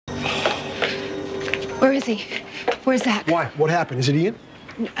Where is he? Where's Zach? Why? What happened? Is it Ian?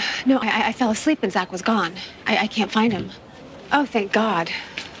 No, I fell asleep and Zach was gone. I can't find him. Oh, thank God.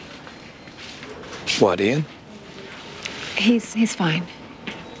 What, Ian? He's fine.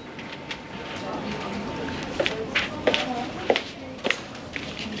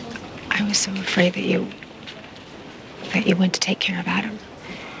 I was so afraid that you went to take care of Adam.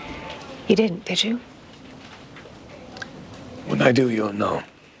 You didn't, did you? When I do, you'll know.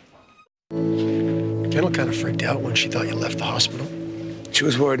 Kendall kind of freaked out when she thought you left the hospital. She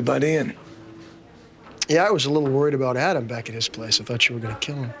was worried about Ian. Yeah, I was a little worried about Adam back at his place. I thought you were going to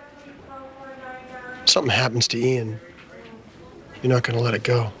kill him. Something happens to Ian, you're not going to let it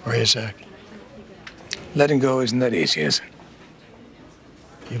go, are you, Zach? Letting go isn't that easy, is it?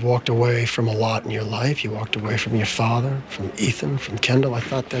 You've walked away from a lot in your life. You walked away from your father, from Ethan, from Kendall. I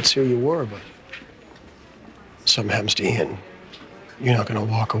thought that's who you were, but something happens to Ian. You're not going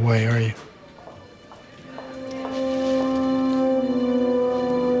to walk away, are you?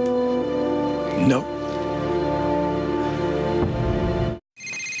 No.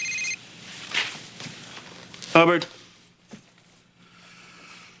 Hubbard.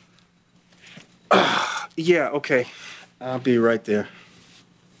 Yeah, okay. I'll be right there.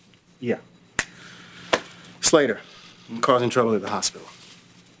 Yeah. Slater, I'm causing trouble at the hospital.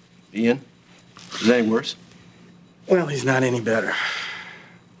 Ian? Is it any worse? Well, he's not any better.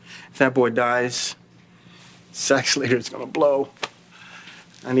 If that boy dies, Zach Slater's gonna blow.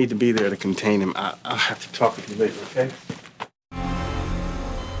 I need to be there to contain him. I'll have to talk with you later, okay?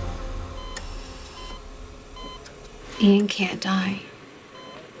 Ian can't die.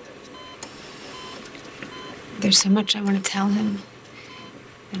 There's so much I want to tell him,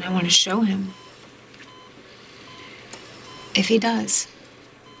 and I want to show him. If he does.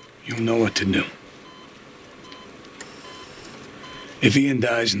 You'll know what to do. If Ian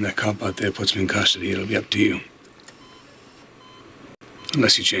dies and that cop out there puts me in custody, it'll be up to you.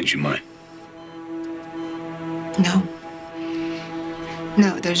 Unless you change your mind. No.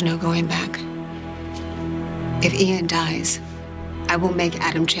 No, there's no going back. If Ian dies, I will make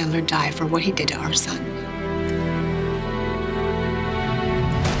Adam Chandler die for what he did to our son.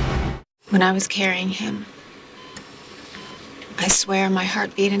 When I was carrying him, I swear my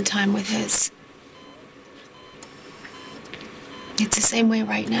heart beat in time with his. It's the same way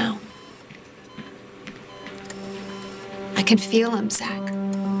right now. I can feel him, Zach.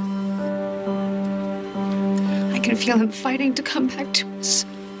 I can feel him fighting to come back to us.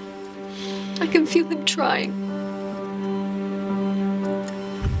 I can feel him trying.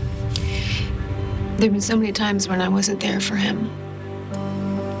 There have been so many times when I wasn't there for him.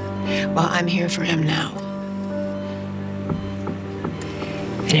 Well, I'm here for him now.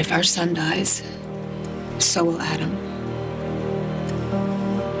 And if our son dies, so will Adam.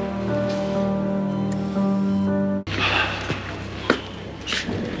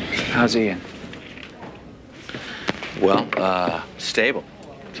 How's Ian? Well, stable.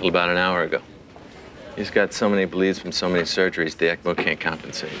 Until about an hour ago. He's got so many bleeds from so many surgeries, the ECMO can't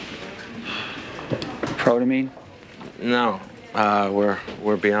compensate. Protamine? No,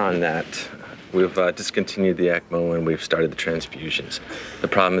 we're beyond that. We've discontinued the ECMO and we've started the transfusions. The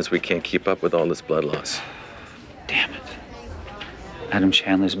problem is we can't keep up with all this blood loss. Damn it. Adam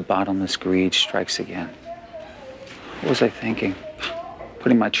Chandler's bottomless greed strikes again. What was I thinking?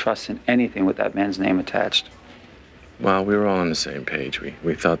 Putting my trust in anything with that man's name attached. Well, we were all on the same page.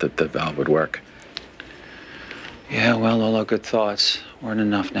 We thought that the valve would work. Yeah, well, all our good thoughts weren't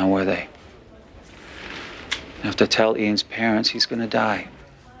enough now, were they? I have to tell Ian's parents he's gonna die.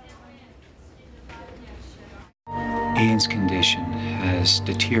 Ian's condition has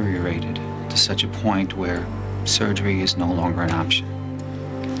deteriorated to such a point where surgery is no longer an option.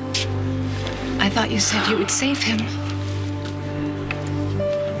 I thought you said you would save him.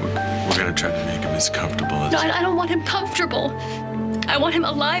 We're gonna try to make him as comfortable as... No, I don't want him comfortable. I want him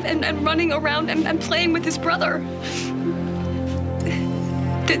alive and running around and playing with his brother.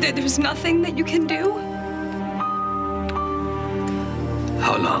 There's nothing that you can do?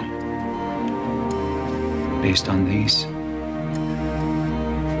 How long? Based on these,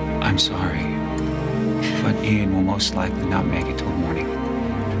 I'm sorry, but Ian will most likely not make it till morning.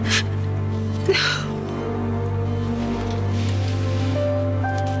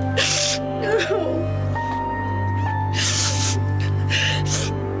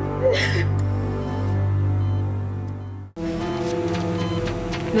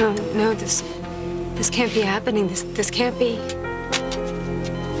 No, this can't be happening. This can't be.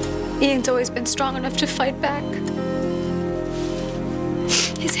 Ian's always been strong enough to fight back.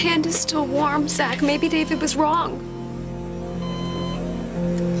 His hand is still warm, Zach. Maybe David was wrong.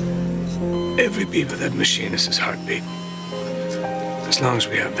 Every beat of that machine is his heartbeat. As long as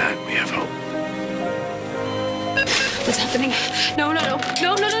we have that, we have hope. What's happening? No, no, no.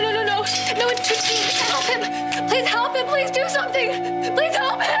 No, no, no, no, no, no. No, help him. Please help him. Please do something. Please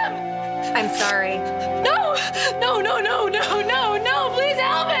help him. I'm sorry. No, no, no, no, no, no, no. Please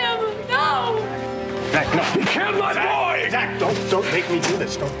help him. No. Zach, no. You killed my boy! Zach, don't make me do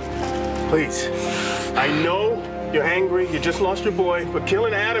this. Don't. Please. I know you're angry. You just lost your boy. But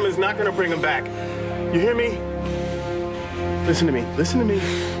killing Adam is not going to bring him back. You hear me? Listen to me. Listen to me.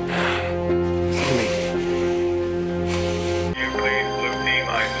 Listen to me.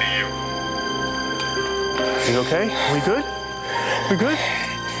 You okay? We good? We good?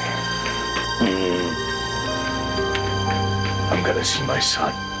 I'm gonna see my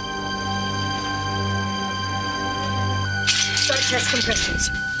son. Start chest compressions.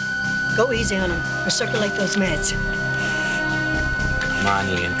 Go easy on him. Recirculate those meds. Come on,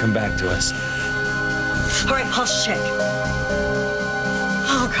 Ian. Come back to us. All right, pulse check.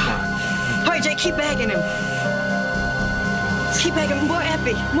 Oh, God. All right, Jay, keep bagging him. Keep bagging him. More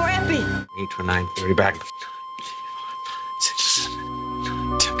epi. More epi. 8 for 9:30 back. 6.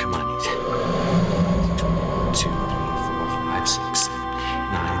 Come on, 2, 3, 4, 5, 6,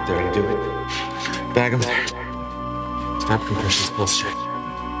 9, 30. Do it. Bag him there. Stop compressions, pulse check.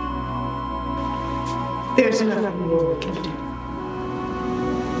 There's enough more we can do.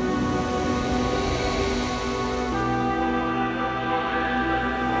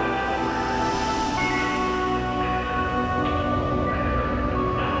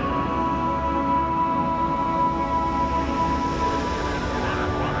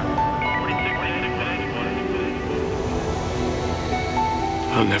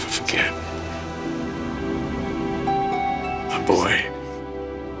 I'll never forget. A boy.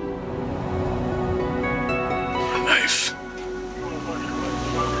 A knife.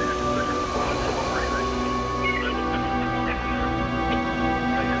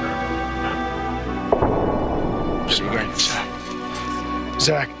 See you again, Zach.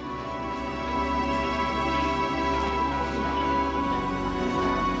 Zach.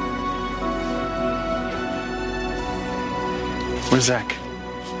 Where's Zach?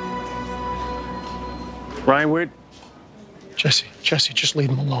 Ryan, where? Jesse, just leave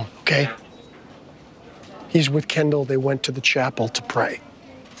him alone, okay? He's with Kendall. They went to the chapel to pray.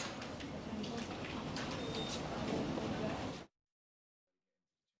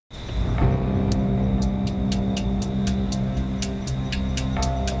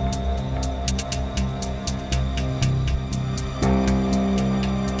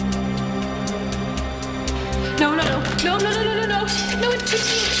 No, no, no. No, no, no, no, no, no. No,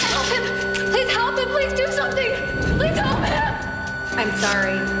 help him. Please help him. Please do something. Please help him. I'm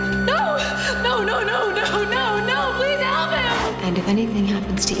sorry. No, no, no, no, no, no, no. Please help him. And if anything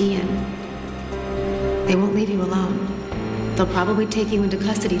happens to Ian, they won't leave you alone. They'll probably take you into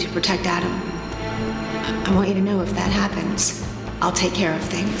custody to protect Adam. I want you to know if that happens, I'll take care of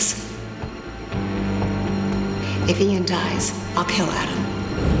things. If Ian dies, I'll kill Adam.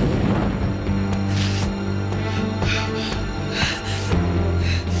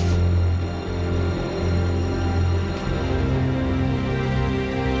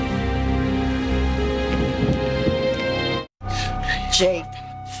 Jake,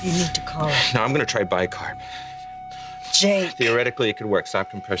 you need to call him. No, I'm gonna try bicarb. Jake. Theoretically, it could work.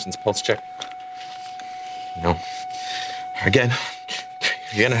 Stop compressions, pulse check. No. Again,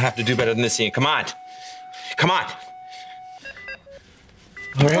 you're gonna have to do better than this, Ian. Come on. Come on.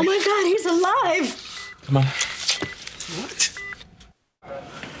 All right. Oh my God, he's alive. Come on. What?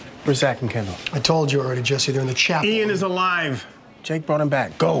 Where's Zach and Kendall? I told you already, Jesse, they're in the chapel. Ian is alive. Jake brought him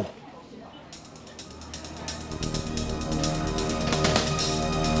back. Go.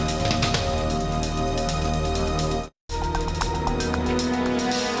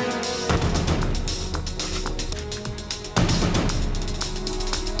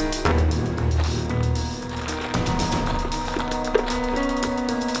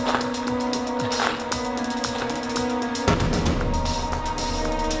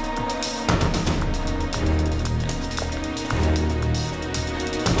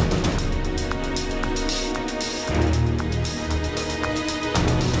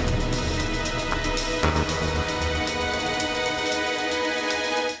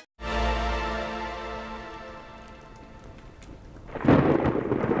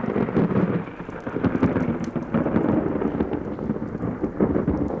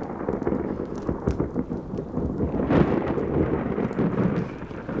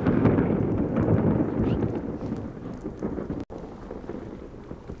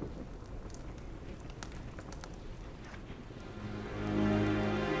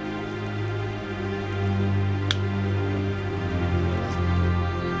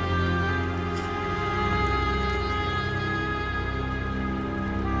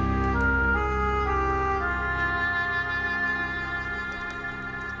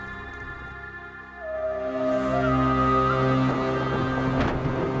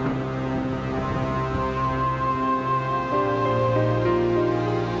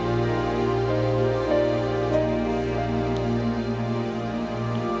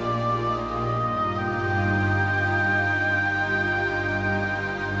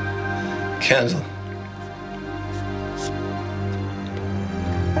 Kendall.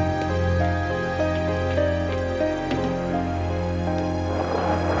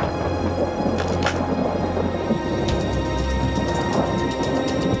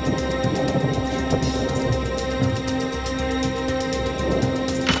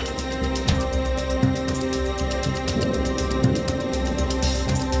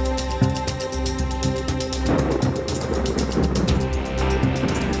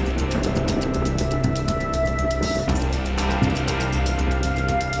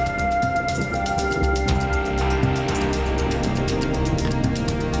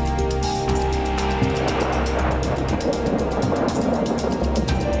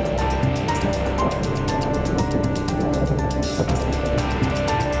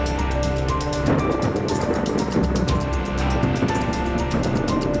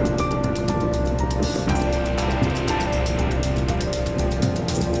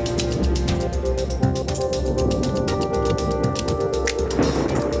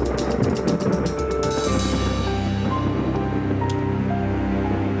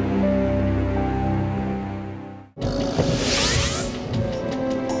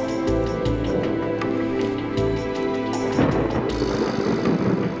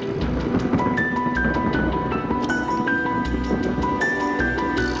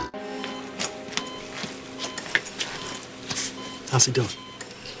 How's he doing?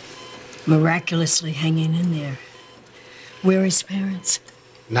 Miraculously hanging in there. Where are his parents?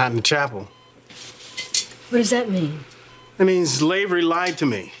 Not in the chapel. What does that mean? That means Lavery lied to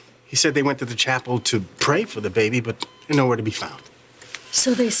me. He said they went to the chapel to pray for the baby, but they're nowhere to be found.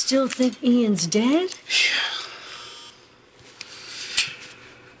 So they still think Ian's dead?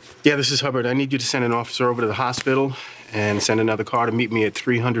 Yeah, this is Hubbard. I need you to send an officer over to the hospital and send another car to meet me at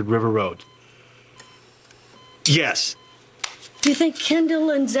 300 River Road. Yes. Do you think Kendall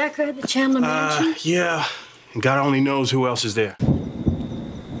and Zach are at the Chandler Mansion? Yeah. And God only knows who else is there.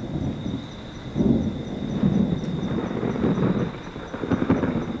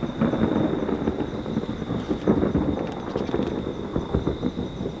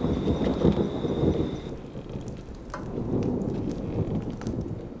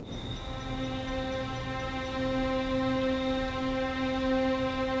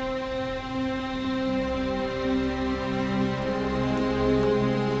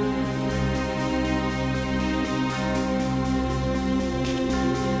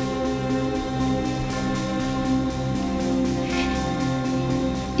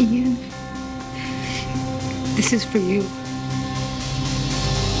 Ian, this is for you.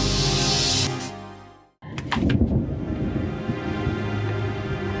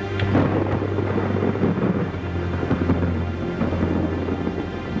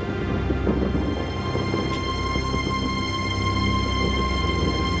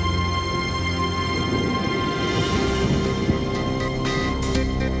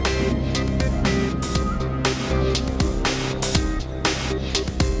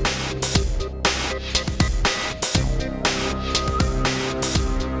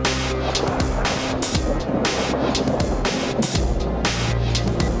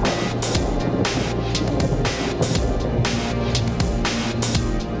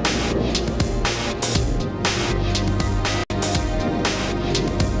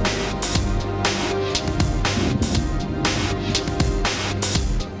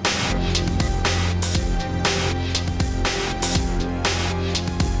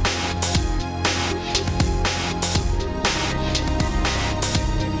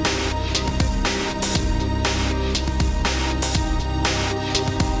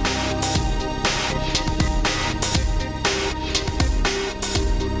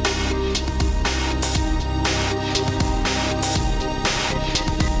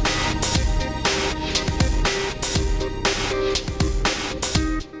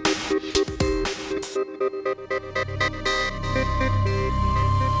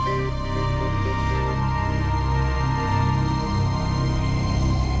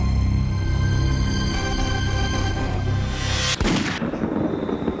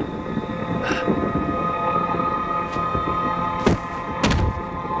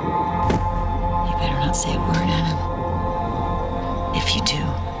 Say a word, Adam. If you do.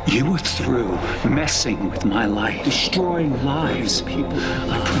 You were through messing with my life, destroying lives. People,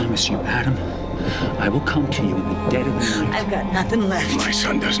 I promise you, Adam, I will come to you in the dead of the night. I've got nothing left. My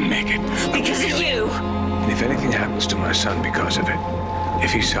son doesn't make it. Because of you. And if anything happens to my son because of it,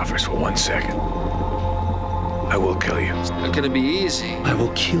 if he suffers for 1 second, I will kill you. It's not gonna be easy. I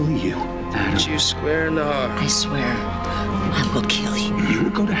will kill you, Adam. But you swear in the heart. I swear, I will kill you. You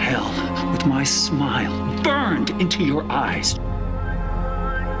will go to hell with my smile burned into your eyes.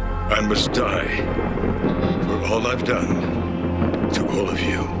 I must die for all I've done to all of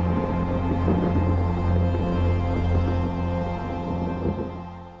you.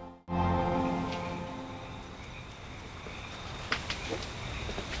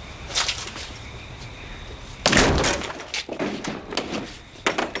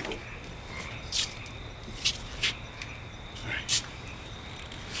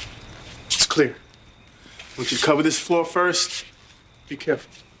 It's clear. I want you to cover this floor first. Be careful.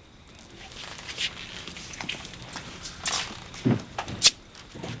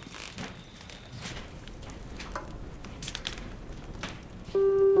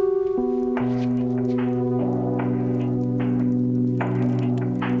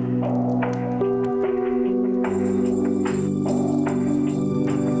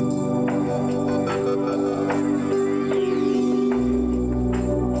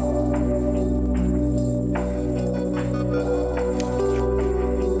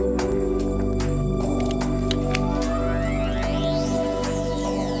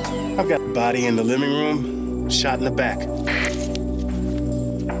 I've got a body in the living room, shot in the back.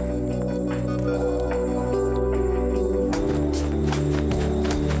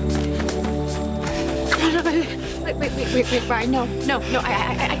 Wait, Brian, no,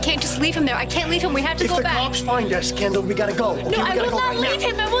 I can't just leave him there. I can't leave him. We have to go back. If the cops find us, Kendall, we gotta go. Okay, No, I will not leave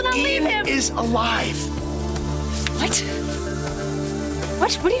him. I will not leave him. Ian is alive.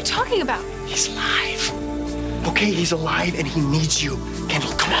 What? What are you talking about? He's alive. Okay, he's alive and he needs you.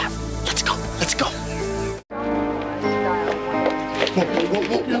 Kendall, come on. Let's go. Let's go.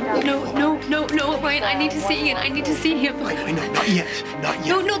 No, Brian, I need to see Ian. I need to see him. I know, not yet. Not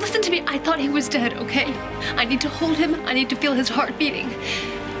yet. No, listen to me. I thought he was dead, okay? I need to hold him. I need to feel his heart beating.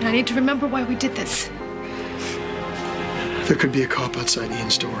 And I need to remember why we did this. There could be a cop outside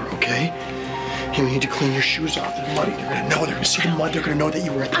Ian's door, okay? And we need to clean your shoes off. They're muddy. They're gonna know. They're gonna see the mud. They're gonna know that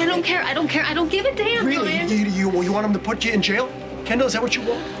you were at the I don't care. I don't give a damn, Really? Brian. You want him to put you in jail? Kendall, is that what you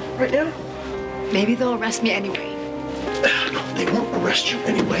want right now? Maybe they'll arrest me anyway. No, they won't arrest you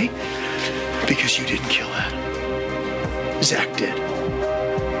anyway because you didn't kill Adam. Zach did.